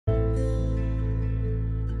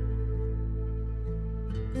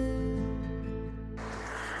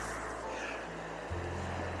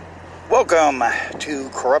Welcome to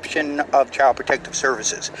Corruption of Child Protective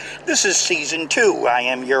Services. This is Season 2. I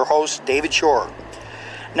am your host, David Shore.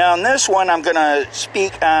 Now, in this one, I'm going to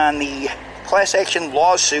speak on the class action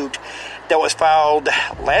lawsuit that was filed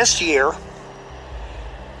last year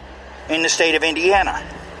in the state of Indiana.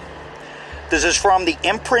 This is from the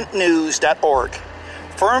imprintnews.org.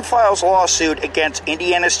 Firm files lawsuit against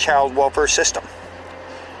Indiana's child welfare system.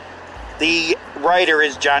 The writer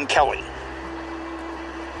is John Kelly.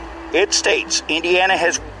 It states, Indiana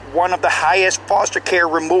has one of the highest foster care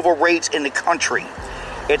removal rates in the country.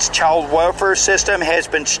 Its child welfare system has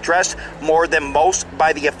been stressed more than most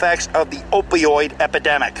by the effects of the opioid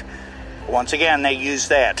epidemic. Once again, they use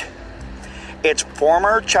that. Its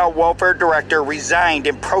former child welfare director resigned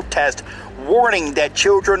in protest, warning that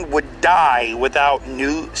children would die without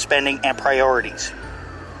new spending and priorities.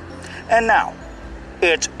 And now,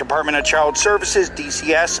 its Department of Child Services,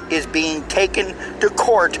 DCS, is being taken to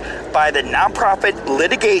court by the nonprofit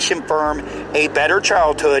litigation firm A Better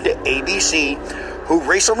Childhood, ABC, who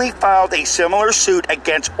recently filed a similar suit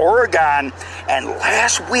against Oregon and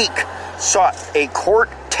last week sought a court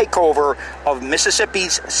takeover of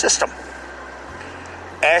Mississippi's system.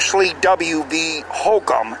 Ashley W. v.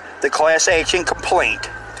 Holcomb, the class action complaint,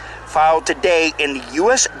 filed today in the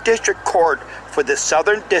U.S. District Court for the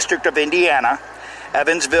Southern District of Indiana,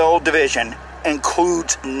 Evansville Division,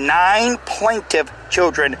 includes 9 plaintiff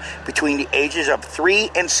children between the ages of 3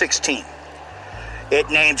 and 16. It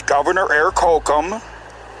names Governor Eric Holcomb,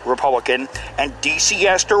 Republican, and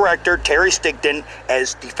DCS Director Terry Stigdon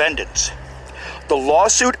as defendants. The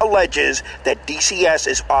lawsuit alleges that DCS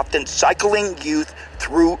is often cycling youth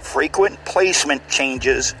through frequent placement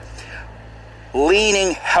changes,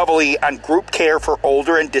 leaning heavily on group care for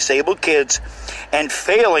older and disabled kids, and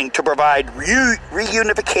failing to provide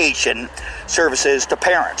reunification services to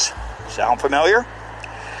parents. Sound familiar?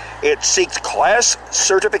 It seeks class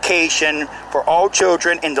certification for all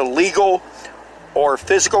children in the legal or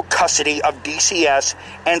physical custody of DCS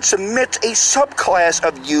and submits a subclass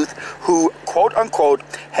of youth who, quote-unquote,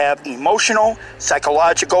 have emotional,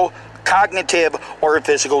 psychological, cognitive, or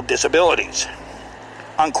physical disabilities,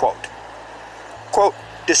 unquote. Quote,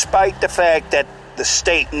 despite the fact that the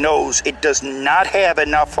state knows it does not have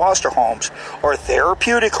enough foster homes or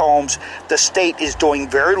therapeutic homes, the state is doing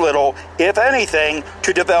very little, if anything,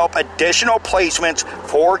 to develop additional placements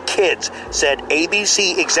for kids, said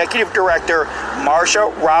ABC Executive Director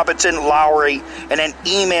Marsha Robinson Lowry in an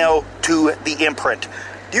email to the imprint.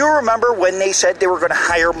 Do you remember when they said they were going to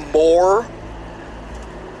hire more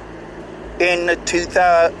in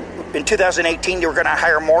 2018? They were going to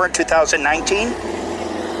hire more in 2019?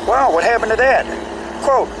 Wow, what happened to that?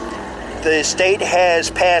 Quote, the state has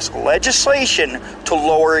passed legislation to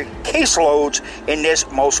lower caseloads in this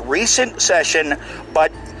most recent session,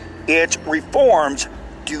 but its reforms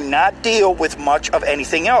do not deal with much of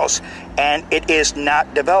anything else, and it is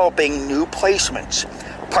not developing new placements,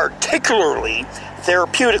 particularly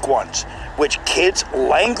therapeutic ones, which kids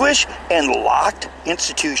languish in locked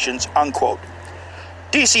institutions, unquote.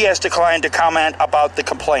 DCS declined to comment about the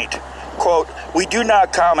complaint. Quote, we do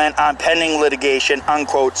not comment on pending litigation,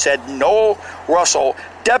 unquote, said Noel Russell,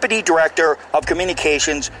 Deputy Director of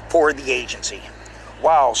Communications for the agency.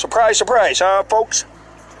 Wow, surprise, surprise, huh, folks?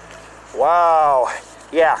 Wow,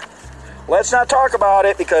 yeah. Let's not talk about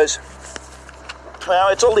it because, well,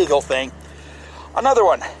 it's a legal thing. Another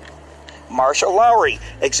one, Marsha Lowry,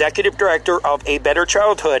 Executive Director of A Better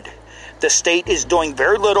Childhood. The state is doing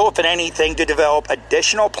very little, if anything, to develop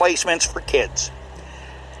additional placements for kids,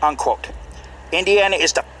 unquote. Indiana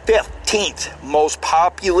is the 15th most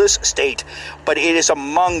populous state, but it is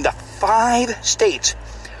among the 5 states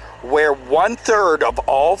where 1/3 of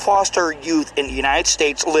all foster youth in the United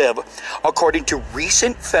States live, according to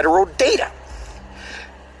recent federal data.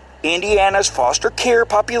 Indiana's foster care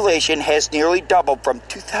population has nearly doubled from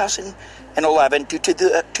 2011 to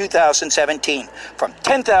 2017, from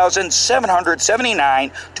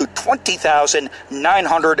 10,779 to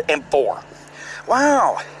 20,904.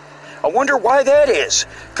 Wow. I wonder why that is.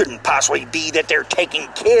 Couldn't possibly be that they're taking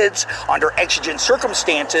kids under exigent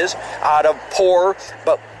circumstances out of poor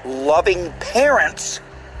but loving parents.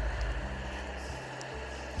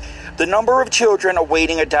 The number of children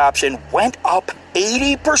awaiting adoption went up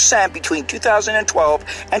 80% between 2012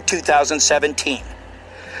 and 2017.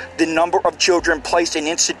 The number of children placed in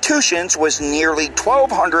institutions was nearly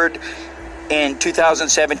 1,200 in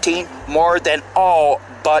 2017, more than all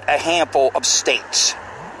but a handful of states.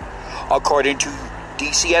 According to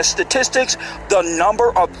DCS statistics, the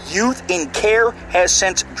number of youth in care has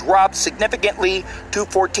since dropped significantly to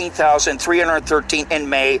 14,313 in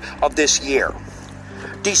May of this year.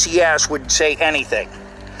 DCS would say anything,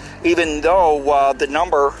 even though the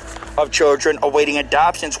number of children awaiting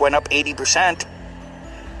adoptions went up 80%.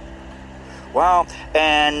 Wow,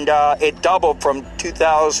 and it doubled from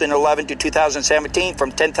 2011 to 2017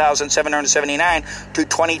 from 10,779 to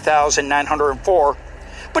 20,904.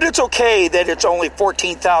 But it's okay that it's only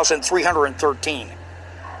 14,313.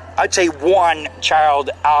 I'd say one child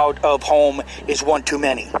out of home is one too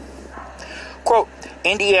many. Quote,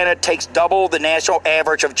 Indiana takes double the national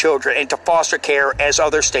average of children into foster care as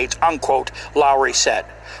other states, unquote, Lowry said.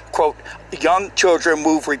 Quote, young children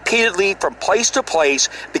move repeatedly from place to place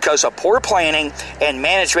because of poor planning and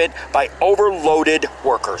management by overloaded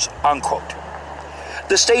workers, unquote.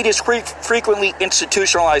 The state is frequently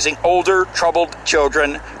institutionalizing older, troubled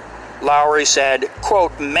children, Lowry said,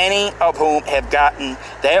 quote, many of whom have gotten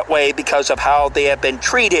that way because of how they have been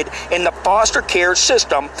treated in the foster care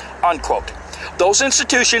system, unquote. Those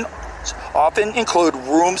institutions often include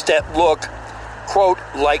rooms that look, quote,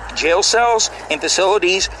 like jail cells and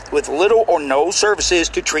facilities with little or no services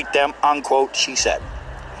to treat them, unquote, she said.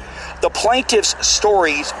 The plaintiff's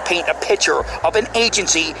stories paint a picture of an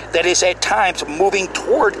agency that is at times moving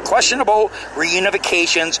toward questionable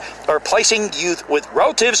reunifications or placing youth with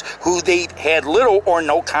relatives who they had little or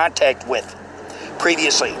no contact with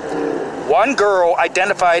previously. One girl,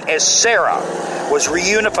 identified as Sarah, was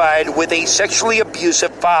reunified with a sexually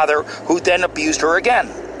abusive father who then abused her again.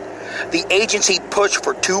 The agency pushed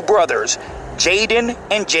for two brothers, Jaden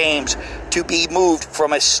and James, to be moved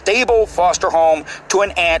from a stable foster home to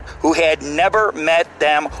an aunt who had never met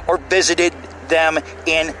them or visited them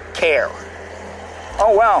in care.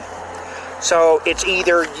 Oh, wow. So it's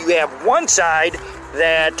either you have one side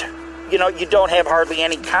that, you don't have hardly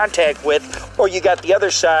any contact with, or you got the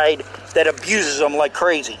other side that abuses them like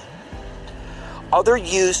crazy. Other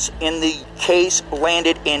youths in the case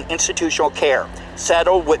landed in institutional care,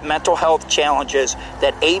 saddled with mental health challenges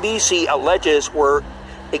that ABC alleges were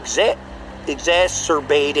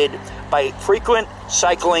exacerbated by frequent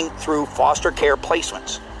cycling through foster care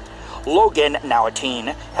placements. Logan, now a teen,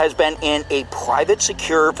 has been in a private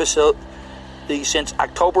secure facility since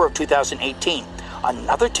October of 2018.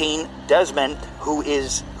 Another teen, Desmond, who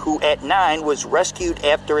at 9 was rescued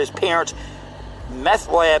after his parents' meth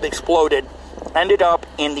lab exploded, ended up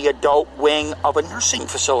in the adult wing of a nursing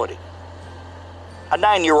facility. A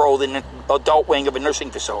 9-year-old in the adult wing of a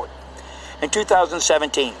nursing facility. In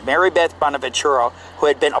 2017, Mary Beth Bonaventura, who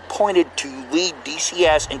had been appointed to lead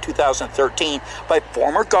DCS in 2013 by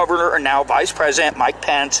former Governor and now Vice President Mike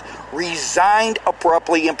Pence, resigned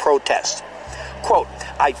abruptly in protest. Quote,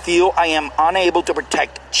 I feel I am unable to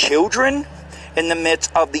protect children in the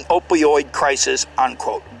midst of the opioid crisis,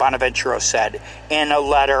 unquote, Bonaventura said in a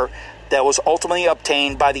letter that was ultimately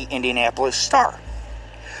obtained by the Indianapolis Star.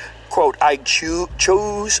 Quote, I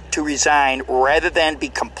chose to resign rather than be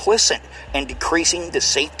complicit in decreasing the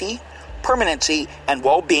safety, permanency, and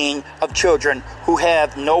well-being of children who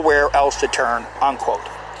have nowhere else to turn, unquote.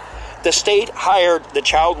 The state hired the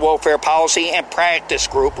Child Welfare Policy and Practice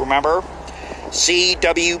Group, remember,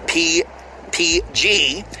 CWPPG,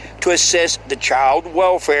 to assist the child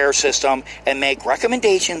welfare system and make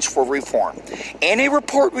recommendations for reform. In a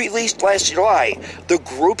report released last July, the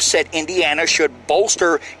group said Indiana should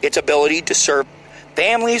bolster its ability to serve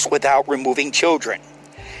families without removing children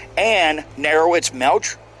and narrow its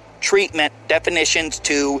maltreatment definitions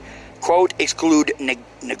to, quote, exclude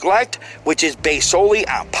neglect, which is based solely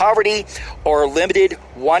on poverty or limited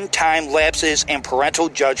one-time lapses in parental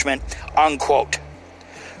judgment, unquote.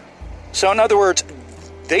 So in other words,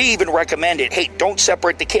 they even recommended, hey, don't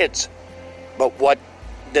separate the kids. But what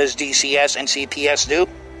does DCS and CPS do?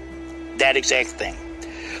 That exact thing.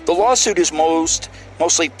 The lawsuit is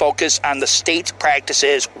mostly focused on the state's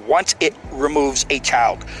practices once it removes a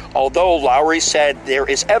child. Although Lowry said there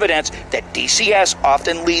is evidence that DCS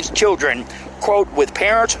often leaves children, quote, with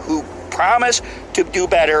parents who promise to do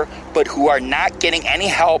better, but who are not getting any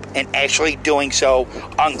help in actually doing so,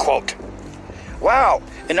 unquote. Wow.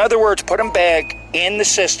 In other words, put them back in the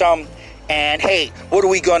system, and hey, what are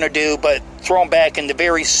we going to do but throw them back in the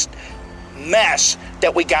very mess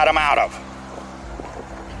that we got them out of?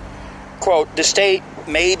 Quote, the state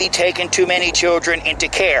may be taking too many children into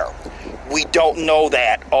care. We don't know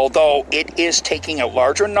that, although it is taking a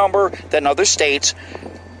larger number than other states,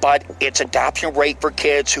 but its adoption rate for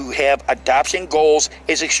kids who have adoption goals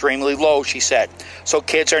is extremely low, she said. So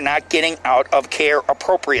kids are not getting out of care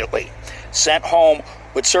appropriately, sent home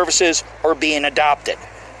with services, or being adopted.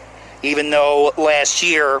 Even though last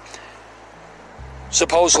year,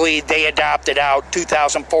 supposedly they adopted out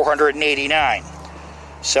 2,489.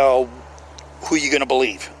 So, who are you going to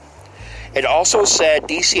believe? It also said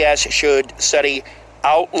DCS should study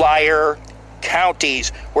outlier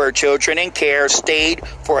counties where children in care stayed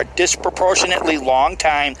for a disproportionately long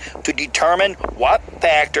time to determine what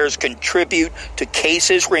factors contribute to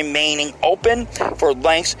cases remaining open for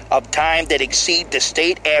lengths of time that exceed the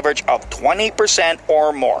state average of 20%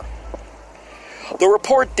 or more. The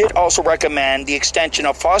report did also recommend the extension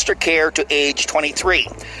of foster care to age 23,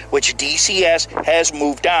 which DCS has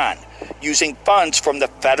moved on, using funds from the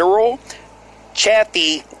federal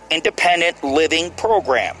Chaffee Independent Living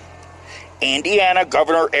Program. Indiana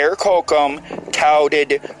Governor Eric Holcomb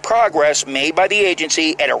touted progress made by the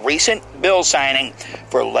agency at a recent bill signing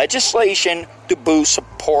for legislation to boost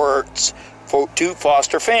supports to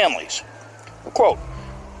foster families. Quote,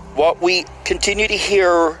 "What we continue to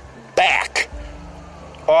hear back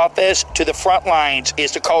office to the front lines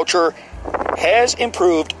is the culture has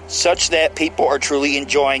improved such that people are truly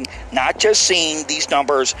enjoying not just seeing these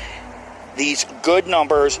numbers, these good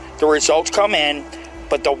numbers, the results come in,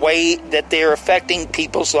 but the way that they're affecting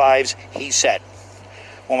people's lives," he said.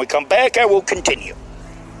 When we come back, I will continue.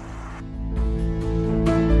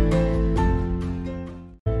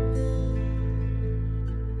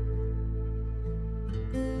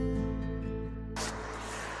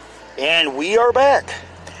 And we are back.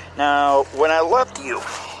 Now, when I left you,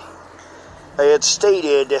 I had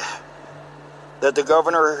stated that the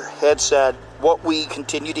governor had said, what we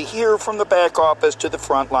continue to hear from the back office to the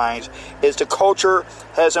front lines is the culture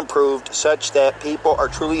has improved such that people are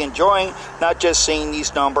truly enjoying not just seeing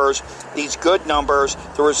these numbers, these good numbers,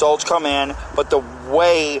 the results come in, but the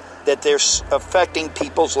way that they're affecting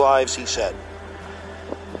people's lives, he said.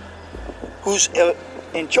 Who's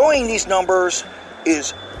enjoying these numbers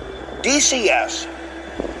is DCS,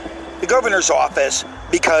 the governor's office,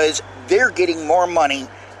 because they're getting more money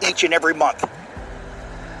each and every month.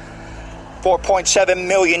 $4.7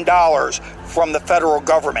 million from the federal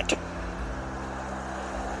government.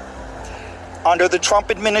 Under the Trump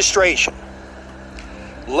administration,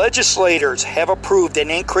 legislators have approved an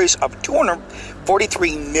increase of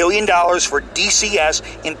 $243 million for DCS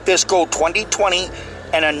in fiscal 2020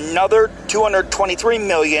 and another $223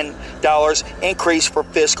 million increase for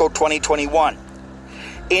fiscal 2021.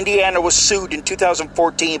 Indiana was sued in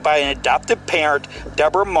 2014 by an adoptive parent,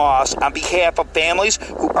 Deborah Moss, on behalf of families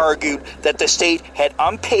who argued that the state had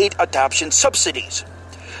unpaid adoption subsidies.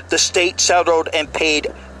 The state settled and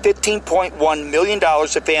paid $15.1 million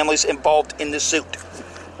to families involved in the suit,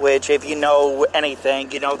 which, if you know anything,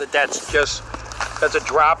 you know that's a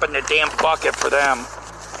drop in the damn bucket for them.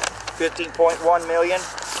 $15.1 million.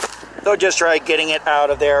 They'll just try getting it out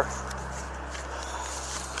of there.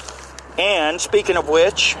 And speaking of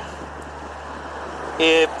which,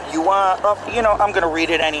 if you want, I'm going to read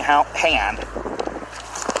it anyhow. Hang on.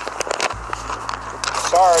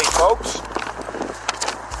 Sorry, folks.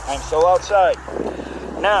 I'm still outside.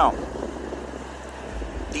 Now,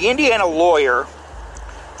 the Indiana Lawyer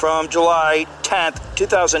from July 10th,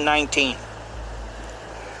 2019.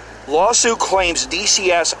 Lawsuit claims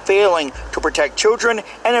DCS failing to protect children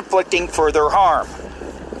and inflicting further harm.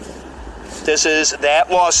 This is that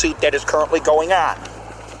lawsuit that is currently going on.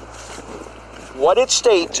 What it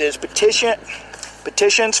states is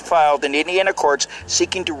petitions filed in Indiana courts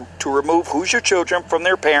seeking to remove Hoosier children from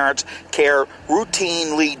their parents' care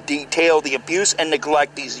routinely detail the abuse and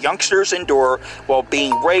neglect these youngsters endure while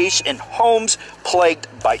being raised in homes plagued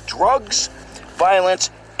by drugs, violence,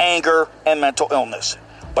 anger, and mental illness.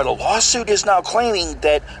 But a lawsuit is now claiming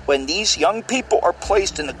that when these young people are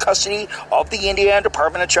placed in the custody of the Indiana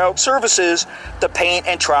Department of Child Services, the pain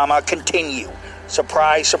and trauma continue.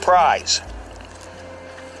 Surprise, surprise.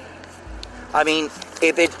 I mean,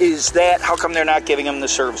 if it is that, how come they're not giving them the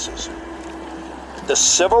services? The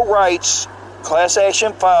civil rights class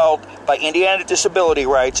action filed by Indiana Disability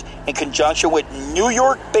Rights in conjunction with New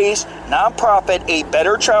York-based nonprofit A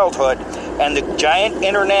Better Childhood and the giant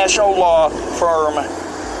international law firm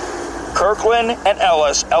Kirkland &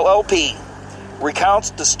 Ellis, LLP,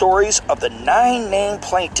 recounts the stories of the 9 named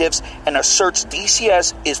plaintiffs and asserts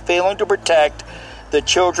DCS is failing to protect the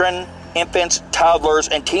children, infants, toddlers,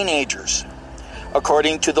 and teenagers,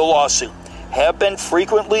 according to the lawsuit, have been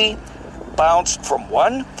frequently bounced from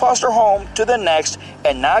one foster home to the next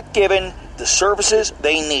and not given the services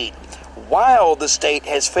they need, while the state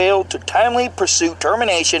has failed to timely pursue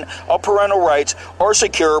termination of parental rights or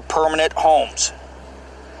secure permanent homes.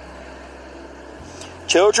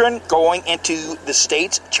 Children going into the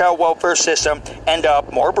state's child welfare system end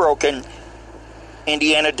up more broken,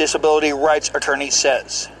 Indiana Disability Rights attorney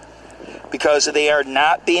says, because they are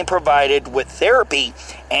not being provided with therapy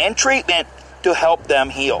and treatment to help them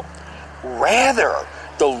heal. Rather,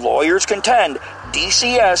 The lawyers contend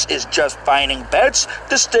DCS is just finding beds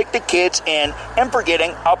to stick the kids in and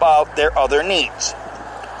forgetting about their other needs.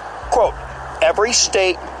 Quote, every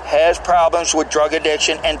state has problems with drug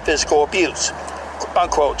addiction and physical abuse,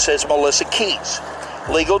 unquote, says Melissa Keys,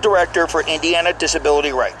 legal director for Indiana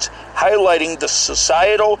Disability Rights, highlighting the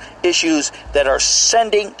societal issues that are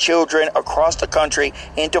sending children across the country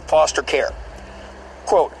into foster care.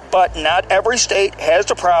 Quote, but not every state has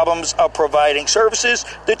the problems of providing services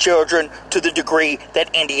to children to the degree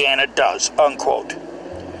that Indiana does, unquote.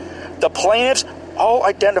 The plaintiffs, all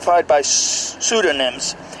identified by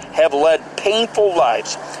pseudonyms, have led painful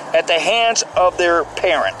lives at the hands of their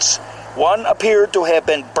parents. One appeared to have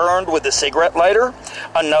been burned with a cigarette lighter.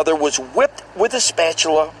 Another was whipped with a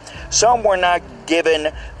spatula. Some were not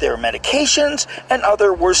given their medications, and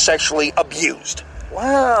others were sexually abused.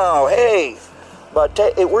 Wow, hey. But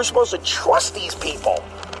we're supposed to trust these people.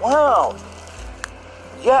 Wow.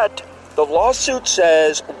 Yet, the lawsuit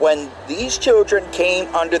says when these children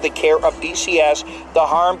came under the care of DCS, the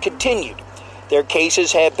harm continued. Their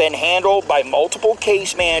cases have been handled by multiple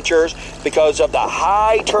case managers because of the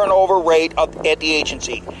high turnover rate at the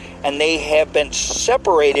agency, and they have been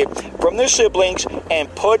separated from their siblings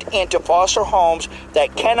and put into foster homes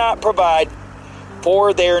that cannot provide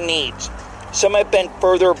for their needs. Some have been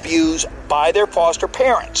further abused by their foster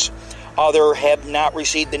parents. Others have not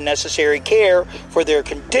received the necessary care for their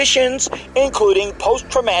conditions, including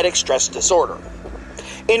post-traumatic stress disorder.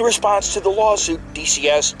 In response to the lawsuit,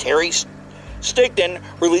 DCS Terry Stigdon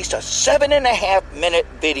released a 7.5-minute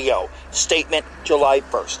video statement July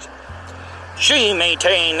 1st. She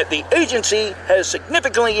maintained the agency has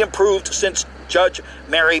significantly improved since Judge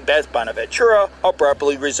Mary Beth Bonaventura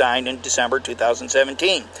abruptly resigned in December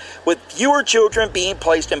 2017, with fewer children being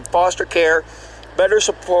placed in foster care, better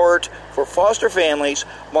support for foster families,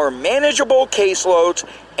 more manageable caseloads,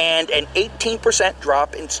 and an 18%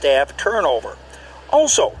 drop in staff turnover.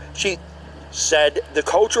 Also, she said the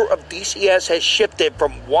culture of DCS has shifted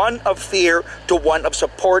from one of fear to one of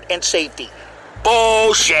support and safety.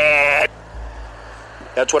 Bullshit!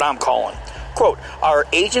 That's what I'm calling. Quote, our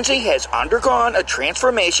agency has undergone a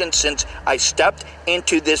transformation since I stepped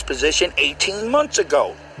into this position 18 months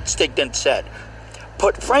ago, Stigdon said.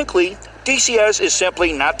 Put frankly, DCS is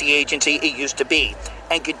simply not the agency it used to be,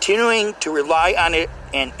 and continuing to rely on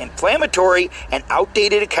an inflammatory and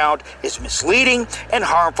outdated account is misleading and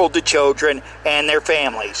harmful to children and their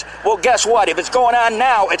families. Well, guess what? If it's going on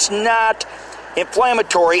now, it's not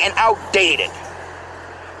inflammatory and outdated.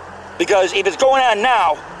 Because if it's going on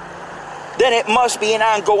now, then it must be an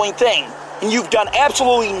ongoing thing. And you've done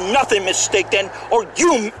absolutely nothing, Ms. Stigdon, or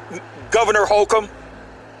you, Governor Holcomb.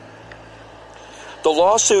 The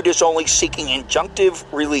lawsuit is only seeking injunctive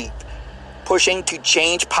relief, pushing to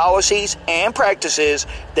change policies and practices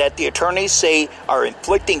that the attorneys say are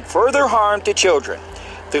inflicting further harm to children.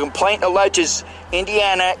 The complaint alleges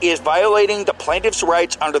Indiana is violating the plaintiff's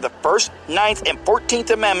rights under the 1st, 9th, and 14th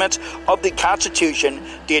Amendments of the Constitution,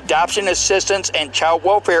 the Adoption Assistance and Child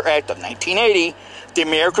Welfare Act of 1980, the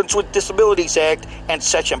Americans with Disabilities Act, and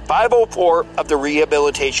Section 504 of the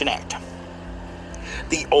Rehabilitation Act.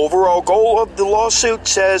 The overall goal of the lawsuit,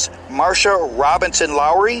 says Marsha Robinson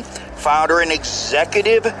Lowry, founder and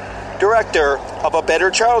executive director of A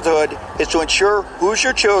Better Childhood, is to ensure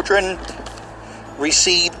Hoosier children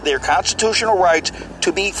receive their constitutional rights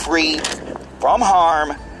to be free from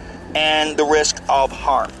harm and the risk of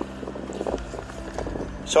harm.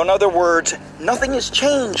 So in other words, nothing has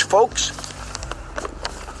changed, folks.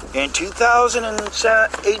 In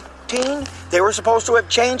 2018, they were supposed to have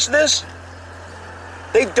changed this.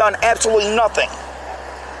 They've done absolutely nothing.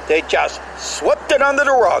 They just swept it under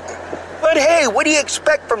the rug. But hey, what do you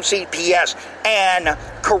expect from CPS and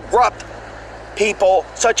corrupt people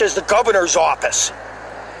such as the governor's office?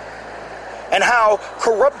 And how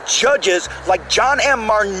corrupt judges like John M.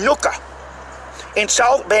 Marnuka in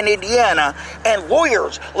South Bend, Indiana, and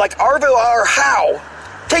lawyers like Arvil R. Howe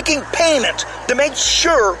taking payments to make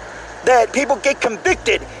sure that people get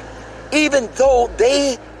convicted even though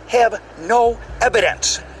they have no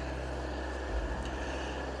evidence.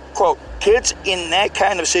 Quote, kids in that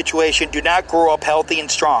kind of situation do not grow up healthy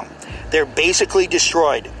and strong. They're basically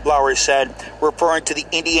destroyed, Lowry said, referring to the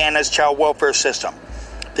Indiana's child welfare system.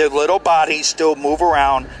 Their little bodies still move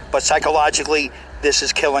around, but psychologically, this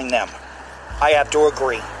is killing them. I have to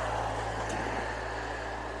agree.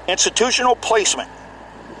 Institutional placement.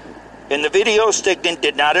 In the video, Stigdon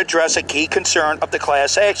did not address a key concern of the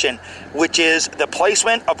class action, which is the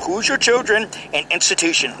placement of Hoosier children in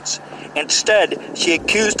institutions. Instead, she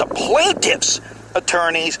accused the plaintiffs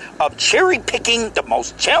attorneys of cherry-picking the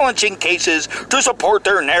most challenging cases to support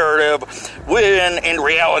their narrative, when in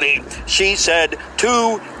reality, she said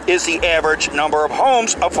 2 is the average number of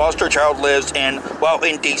homes a foster child lives in while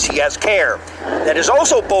in DCS care. That is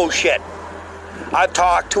also bullshit. I've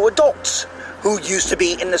talked to adults who used to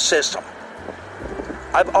be in the system.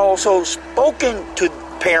 I've also spoken to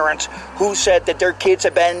parents who said that their kids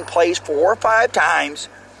have been placed 4 or 5 times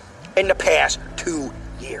in the past 2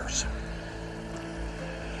 years.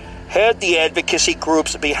 Had the advocacy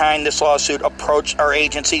groups behind this lawsuit approached our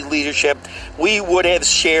agency leadership, we would have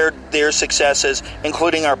shared their successes,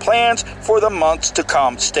 including our plans for the months to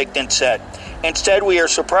come, Stigdon said. Instead, we are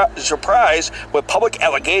surprised with public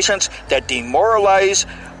allegations that demoralize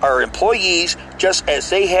our employees, just as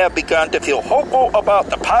they have begun to feel hopeful about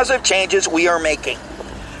the positive changes we are making.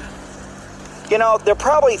 You know, they're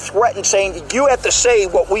probably threatened, saying, you have to say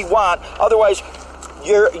what we want, otherwise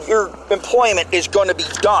your employment is going to be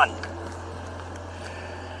done.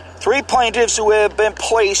 3 plaintiffs who have been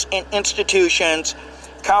placed in institutions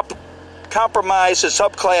comprise the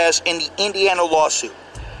subclass in the Indiana lawsuit.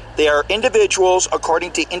 They are individuals,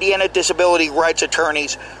 according to Indiana disability rights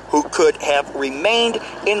attorneys, who could have remained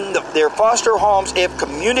in their foster homes if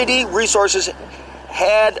community resources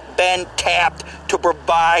had been tapped to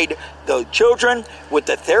provide the children with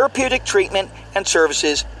the therapeutic treatment and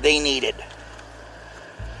services they needed.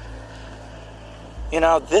 You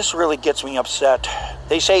know, this really gets me upset.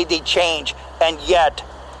 They say they change, and yet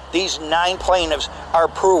these 9 plaintiffs are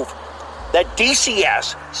proof that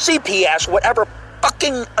DCS, CPS, whatever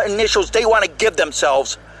fucking initials they want to give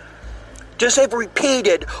themselves, just have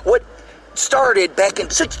repeated what started back in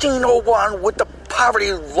 1601 with the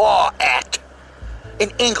Poverty Law Act in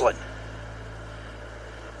England.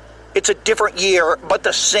 It's a different year, but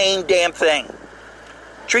the same damn thing.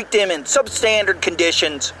 Treat them in substandard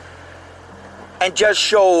conditions and just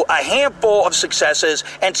show a handful of successes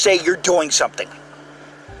and say you're doing something.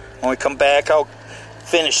 When we come back, I'll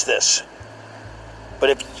finish this. But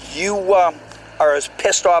if you are as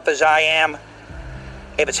pissed off as I am,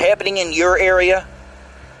 if it's happening in your area,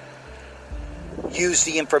 use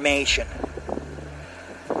the information.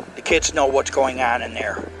 The kids know what's going on in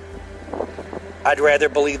there. I'd rather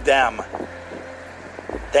believe them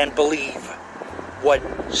than believe what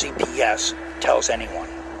CPS tells anyone.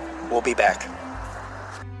 We'll be back.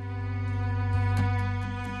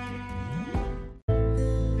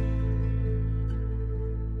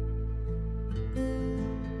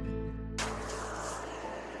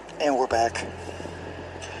 And we're back.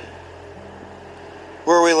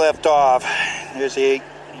 Where we left off, there's a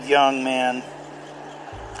young man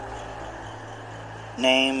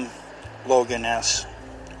named Logan S.,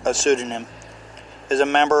 a pseudonym, is a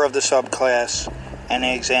member of the subclass and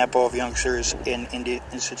an example of youngsters in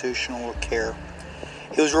institutional care.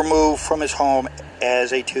 He was removed from his home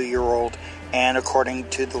as a 2-year-old and,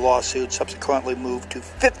 according to the lawsuit, subsequently moved to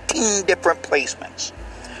 15 different placements.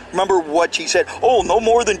 Remember what she said? Oh, no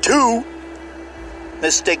more than 2.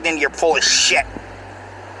 Miss Stigdon, you're full of shit.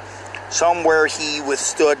 Some where he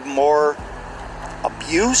withstood more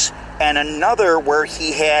abuse, and another where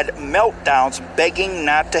he had meltdowns begging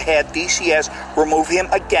not to have DCS remove him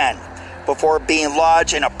again before being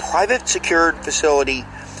lodged in a private secured facility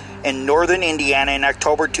in northern Indiana in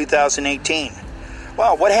October 2018.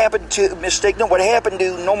 Wow, what happened to Miss Stigdon? What happened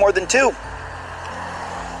to no more than 2?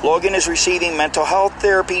 Logan is receiving mental health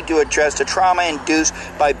therapy to address the trauma induced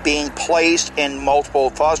by being placed in multiple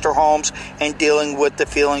foster homes and dealing with the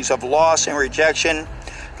feelings of loss and rejection,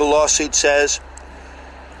 the lawsuit says,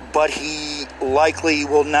 but he likely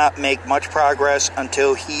will not make much progress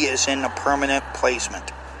until he is in a permanent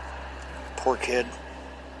placement. Poor kid.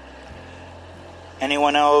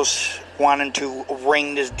 Anyone else wanting to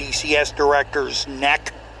wring this DCS director's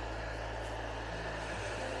neck?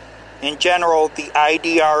 In general, the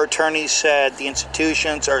IDR attorney said the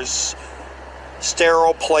institutions are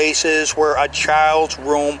sterile places where a child's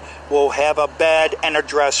room will have a bed and a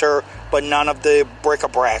dresser, but none of the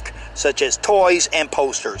bric-a-brac, such as toys and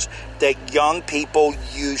posters, that young people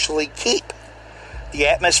usually keep. The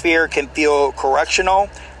atmosphere can feel correctional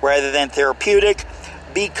rather than therapeutic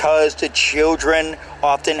because the children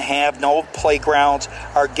often have no playgrounds,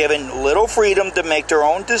 are given little freedom to make their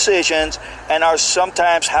own decisions, and are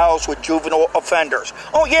sometimes housed with juvenile offenders.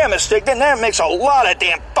 Oh yeah, Miss Stigdon, that makes a lot of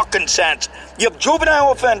damn fucking sense. You have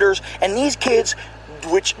juvenile offenders, and these kids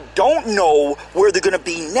which don't know where they're going to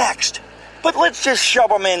be next. But let's just shove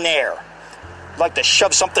them in there. Like to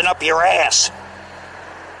shove something up your ass.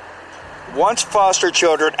 Once foster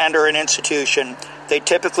children enter an institution, they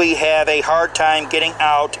typically have a hard time getting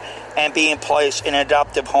out and being placed in an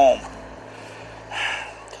adoptive home.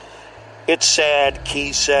 It's sad,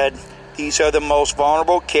 Keyes said. These are the most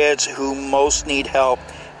vulnerable kids who most need help,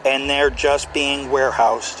 and they're just being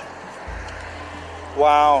warehoused.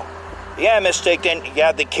 Wow. Yeah, Miss Digdon,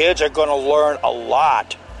 yeah, the kids are going to learn a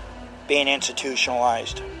lot being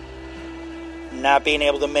institutionalized. Not being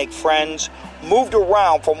able to make friends, moved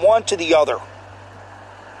around from one to the other.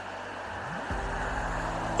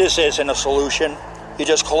 This isn't a solution. You're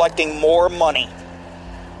just collecting more money.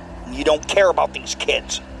 You don't care about these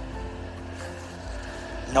kids.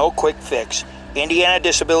 No quick fix. Indiana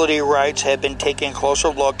Disability Rights have been taking a closer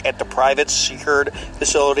look at the private secured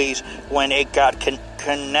facilities when it got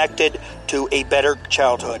connected to A Better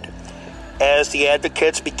Childhood. As the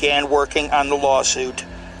advocates began working on the lawsuit,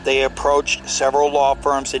 they approached several law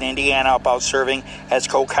firms in Indiana about serving as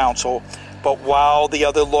co-counsel. But while the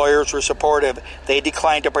other lawyers were supportive, they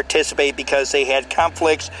declined to participate because they had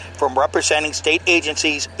conflicts from representing state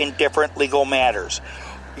agencies in different legal matters.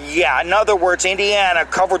 Yeah, in other words, Indiana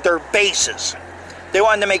covered their bases. They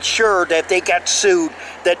wanted to make sure that they got sued,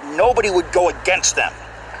 that nobody would go against them.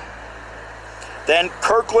 Then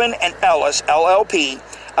Kirkland and Ellis, LLP,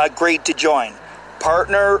 agreed to join.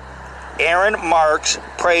 Partner Aaron Marks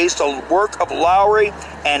praised the work of Lowry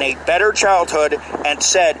and A Better Childhood and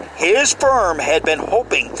said his firm had been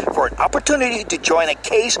hoping for an opportunity to join a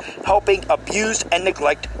case helping abused and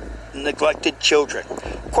neglected children.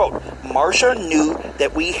 Quote, Marcia knew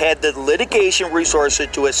that we had the litigation resources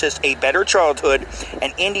to assist A Better Childhood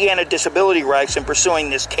and Indiana Disability Rights in pursuing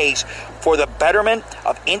this case for the betterment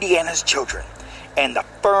of Indiana's children. And the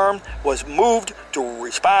firm was moved to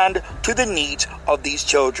respond to the needs of these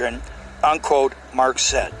children, unquote, Marks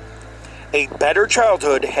said. A Better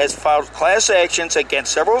Childhood has filed class actions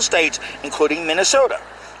against several states, including Minnesota,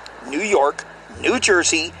 New York, New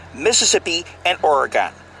Jersey, Mississippi, and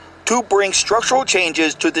Oregon, to bring structural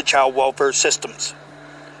changes to the child welfare systems.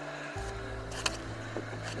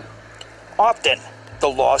 Often, the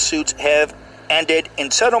lawsuits have ended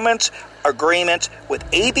in settlements, agreements with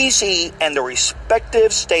ABC and the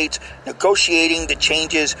respective states negotiating the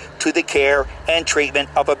changes to the care and treatment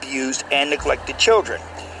of abused and neglected children.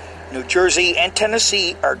 New Jersey and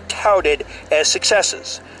Tennessee are touted as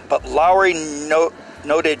successes, but Lowry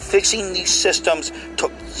noted fixing these systems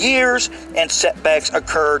took years and setbacks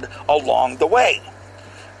occurred along the way,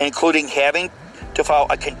 including having to file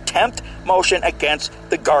a contempt motion against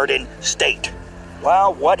the Garden State.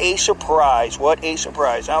 Wow, what a surprise,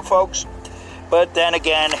 huh, folks? But then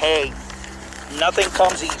again, hey, nothing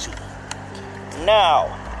comes easy.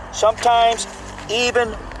 Now, sometimes even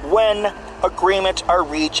when agreements are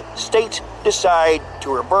reached, states decide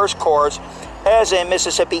to reverse course, as in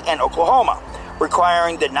Mississippi and Oklahoma,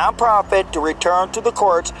 requiring the nonprofit to return to the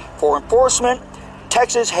courts for enforcement.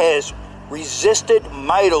 Texas has resisted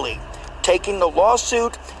mightily, taking the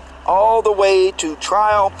lawsuit all the way to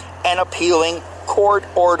trial and appealing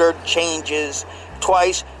court-ordered changes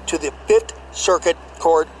twice to the Fifth Circuit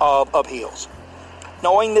Court of Appeals.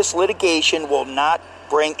 Knowing this litigation will not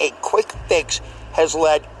bring a quick fix has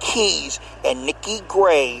led Keyes and Nikki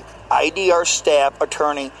Gray, IDR staff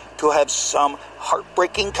attorney, to have some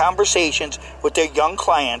heartbreaking conversations with their young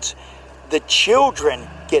clients. The children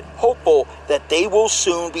get hopeful that they will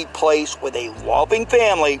soon be placed with a loving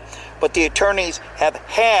family, but the attorneys have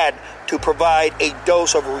had to provide a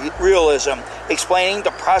dose of realism, explaining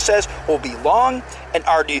the process will be long and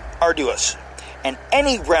arduous, and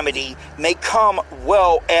any remedy may come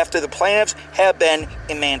well after the plaintiffs have been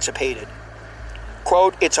emancipated.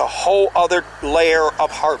 Quote, it's a whole other layer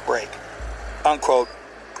of heartbreak, unquote,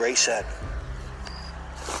 Gray said.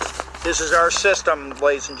 This is our system,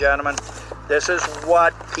 ladies and gentlemen. This is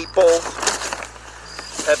what people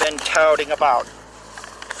have been touting about.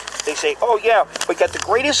 They say, oh yeah, we got the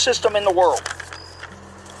greatest system in the world.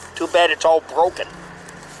 Too bad it's all broken.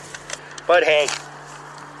 But hey,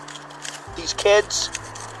 these kids,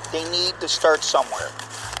 they need to start somewhere.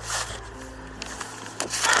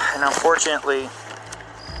 And unfortunately,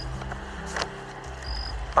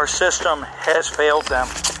 our system has failed them.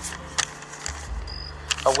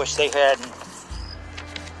 I wish they hadn't.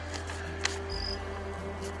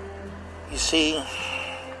 You see,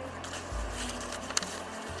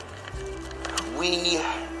 we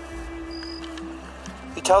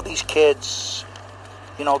tell these kids,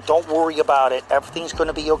 don't worry about it. Everything's going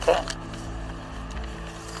to be okay.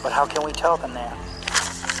 But how can we tell them that?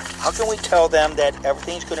 How can we tell them that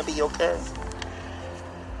everything's going to be okay?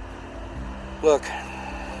 Look,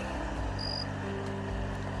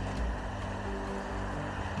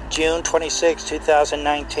 June 26,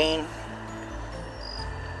 2019,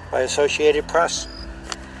 by Associated Press.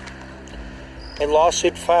 A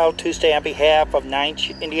lawsuit filed Tuesday on behalf of 9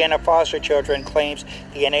 Indiana foster children claims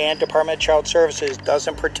the Indiana Department of Child Services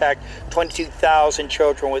doesn't protect 22,000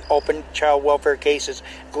 children with open child welfare cases,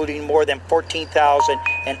 including more than 14,000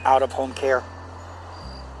 in out-of-home care.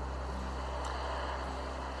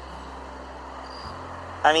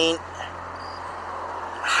 I mean,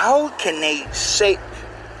 how can they say...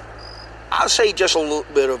 I'll say just a little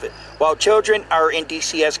bit of it. While children are in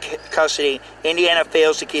DCS custody, Indiana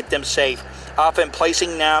fails to keep them safe, often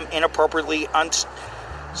placing them inappropriately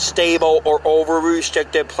unstable or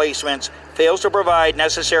over-restricted placements, fails to provide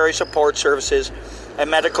necessary support services and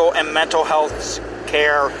medical and mental health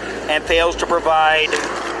care, and fails to provide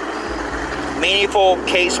meaningful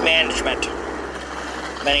case management.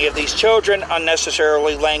 Many of these children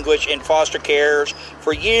unnecessarily languish in foster cares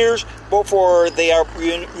for years before they are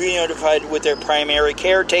reunified with their primary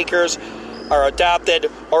caretakers, are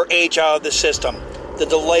adopted, or age out of the system. The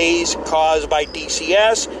delays caused by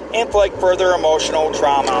DCS inflict further emotional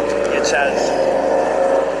trauma, it says.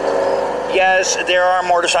 Yes, there are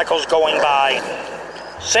motorcycles going by.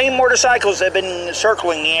 Same motorcycles that have been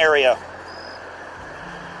circling the area.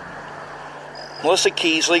 Melissa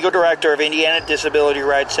Keys, legal director of Indiana Disability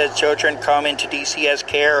Rights, says children come into DCS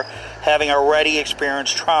care having already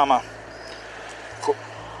experienced trauma.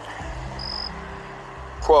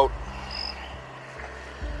 Quote,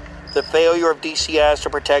 the failure of DCS to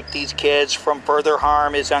protect these kids from further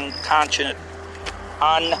harm is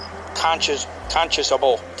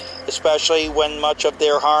unconscionable, especially when much of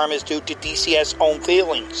their harm is due to DCS' own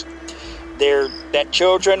feelings. That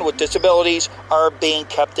children with disabilities are being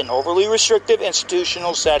kept in overly restrictive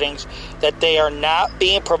institutional settings, that they are not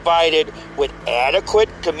being provided with adequate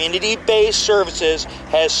community-based services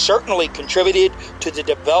has certainly contributed to the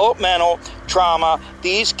developmental trauma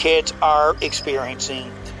these kids are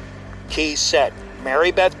experiencing, Keys said.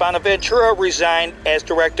 Mary Beth Bonaventura resigned as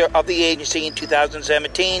director of the agency in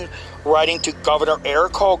 2017, writing to Governor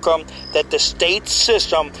Eric Holcomb that the state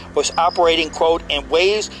system was operating, quote, in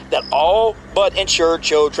ways that all but insured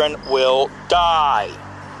children will die.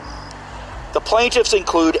 The plaintiffs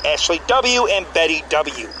include Ashley W. and Betty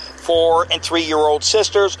W., 4- and 3-year-old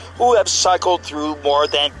sisters who have cycled through more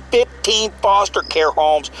than 15 foster care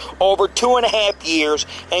homes over 2.5 years,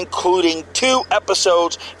 including 2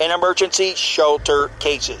 episodes in emergency shelter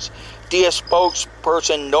cases. DS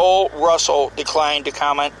spokesperson Noel Russell declined to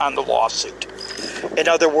comment on the lawsuit. In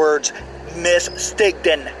other words, Miss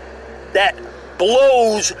Stigdon, that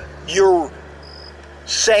blows your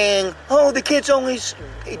saying, oh, the kids only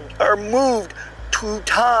are moved 2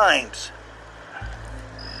 times.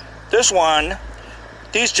 These 2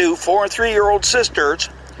 4- and 3-year-old sisters,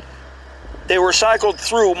 they were cycled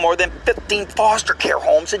through more than 15 foster care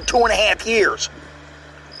homes in 2.5 years.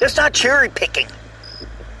 That's not cherry picking.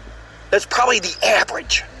 That's probably the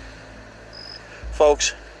average.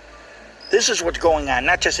 Folks, this is what's going on,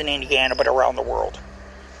 not just in Indiana, but around the world.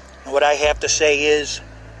 And what I have to say is,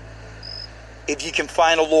 if you can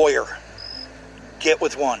find a lawyer, get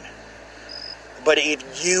with one. But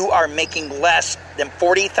if you are making less than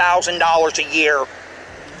 $40,000 a year,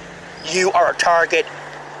 you are a target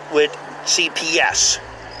with CPS.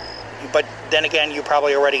 But then again, you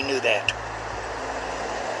probably already knew that.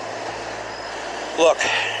 Look,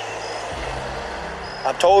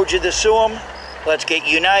 I've told you to sue them. Let's get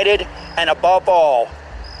united. And above all,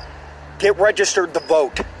 get registered to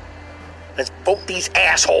vote. Let's vote these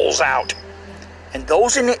assholes out. And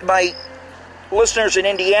those my listeners in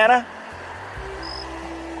Indiana,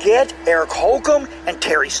 get Eric Holcomb and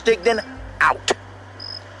Terry Stigdon out.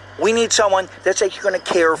 We need someone that's actually going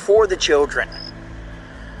to care for the children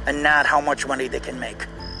and not how much money they can make.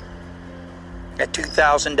 At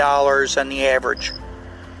 $2,000 on the average,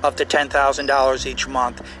 up to $10,000 each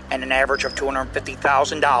month, and an average of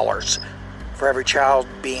 $250,000 for every child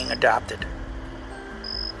being adopted.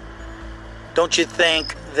 Don't you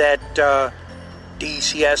think that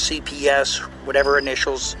DCS, CPS, whatever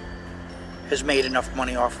initials, has made enough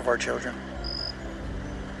money off of our children?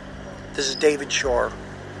 This is David Shore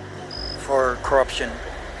for Corruption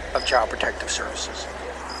of Child Protective Services.